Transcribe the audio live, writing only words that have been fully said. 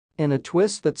In a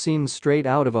twist that seems straight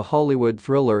out of a Hollywood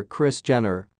thriller, Kris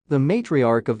Jenner, the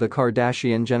matriarch of the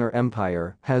Kardashian-Jenner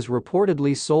empire, has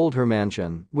reportedly sold her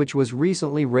mansion, which was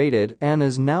recently raided and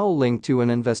is now linked to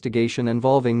an investigation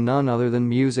involving none other than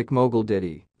music mogul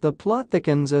Diddy. The plot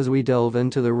thickens as we delve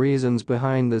into the reasons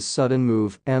behind this sudden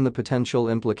move and the potential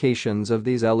implications of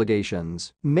these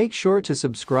allegations. Make sure to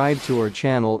subscribe to our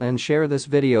channel and share this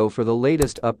video for the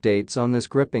latest updates on this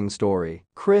gripping story.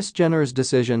 Kris Jenner's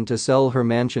decision to sell her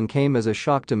mansion came as a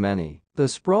shock to many. The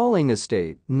sprawling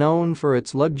estate, known for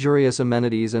its luxurious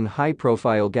amenities and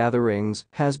high-profile gatherings,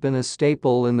 has been a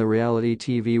staple in the reality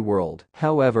TV world.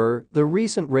 However, the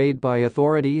recent raid by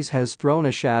authorities has thrown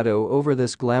a shadow over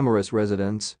this glamorous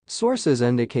residence. Sources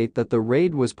indicate that the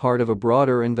raid was part of a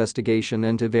broader investigation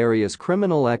into various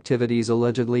criminal activities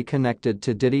allegedly connected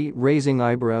to Diddy, raising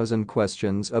eyebrows and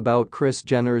questions about Kris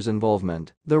Jenner's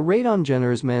involvement. The raid on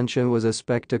Jenner's mansion was a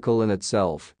spectacle in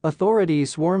itself.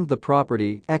 Authorities swarmed the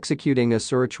property, executing a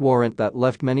search warrant that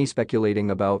left many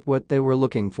speculating about what they were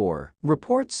looking for.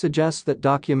 Reports suggest that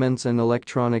documents and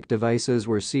electronic devices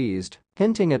were seized,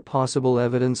 hinting at possible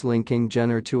evidence linking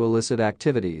Jenner to illicit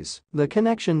activities. The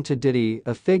connection to Diddy,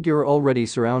 a figure already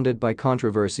surrounded by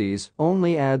controversies,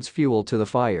 only adds fuel to the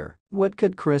fire. What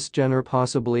could Kris Jenner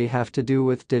possibly have to do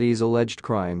with Diddy's alleged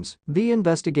crimes? The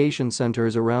investigation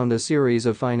centers around a series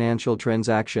of financial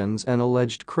transactions and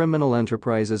alleged criminal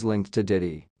enterprises linked to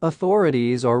Diddy.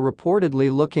 Authorities are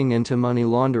reportedly looking into money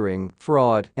laundering,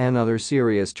 fraud, and other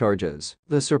serious charges.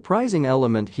 The surprising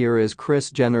element here is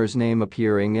Kris Jenner's name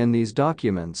appearing in these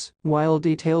documents. While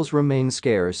details remain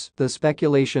scarce, the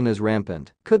speculation is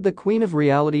rampant. Could the queen of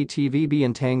reality TV be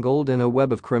entangled in a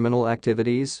web of criminal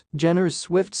activities? Jenner's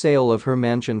swift sale of her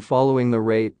mansion following the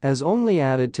raid has only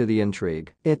added to the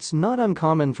intrigue. It's not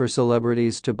uncommon for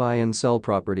celebrities to buy and sell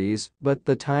properties, but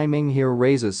the timing here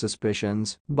raises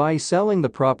suspicions. By selling the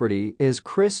property, is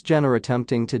Kris Jenner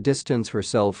attempting to distance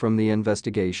herself from the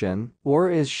investigation,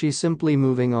 or is she simply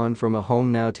moving on from a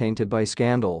home now tainted by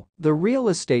scandal? The real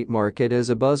estate market is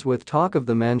abuzz with talk of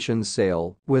the mansion's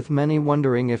sale, with many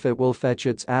wondering if it will fetch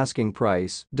its asking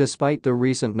price, despite the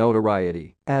recent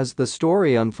notoriety. As the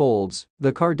story unfolds,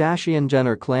 the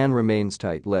Kardashian-Jenner clan remains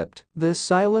tight-lipped. This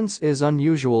silence is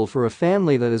unusual for a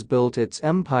family that has built its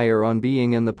empire on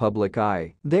being in the public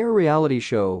eye. Their reality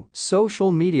show,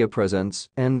 social media presence,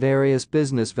 and various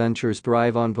business ventures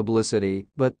thrive on publicity,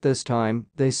 but this time,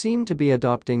 they seem to be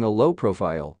adopting a low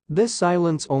profile. This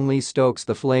silence only stokes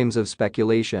the flames of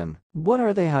speculation. What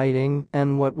are they hiding,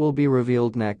 and what will be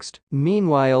revealed next?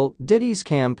 Meanwhile, Diddy's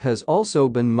camp has also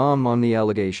been mum on the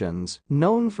allegations.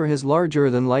 Known for his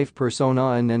larger-than-life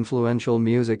persona and influential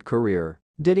music career,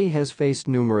 Diddy has faced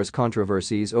numerous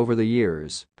controversies over the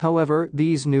years. However,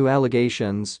 these new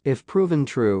allegations, if proven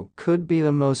true, could be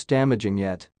the most damaging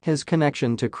yet. His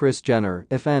connection to Kris Jenner,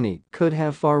 if any, could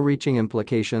have far-reaching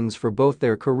implications for both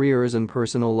their careers and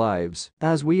personal lives.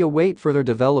 As we await further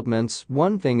developments,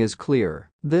 one thing is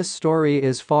clear: this story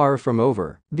is far from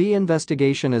over. The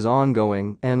investigation is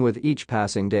ongoing, and with each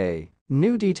passing day,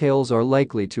 new details are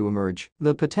likely to emerge.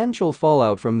 The potential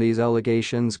fallout from these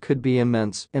allegations could be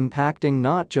immense, impacting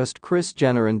not just Kris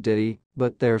Jenner and Diddy,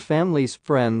 but their families,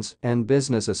 friends, and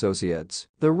business associates.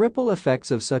 The ripple effects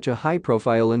of such a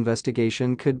high-profile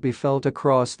investigation could be felt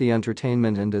across the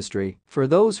entertainment industry. For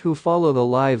those who follow the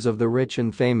lives of the rich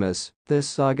and famous, this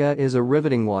saga is a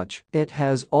riveting watch. It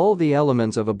has all the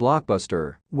elements of a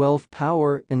blockbuster: wealth,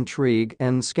 power, intrigue,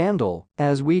 and scandal.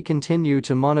 As we continue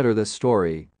to monitor this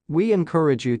story, we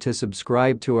encourage you to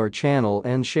subscribe to our channel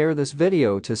and share this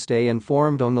video to stay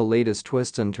informed on the latest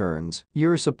twists and turns.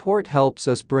 Your support helps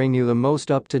us bring you the most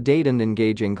up-to-date and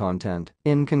engaging content.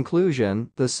 In conclusion,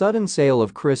 the sudden sale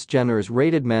of Kris Jenner's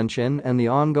raided mansion and the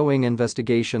ongoing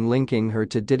investigation linking her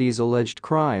to Diddy's alleged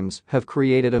crimes have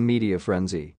created a media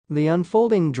frenzy. The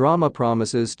unfolding drama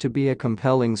promises to be a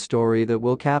compelling story that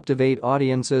will captivate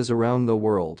audiences around the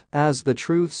world. As the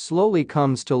truth slowly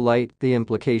comes to light, the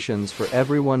implications for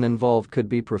everyone involved could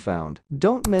be profound.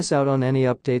 Don't miss out on any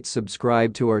updates.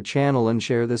 Subscribe to our channel and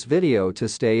share this video to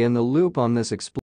stay in the loop on this explosion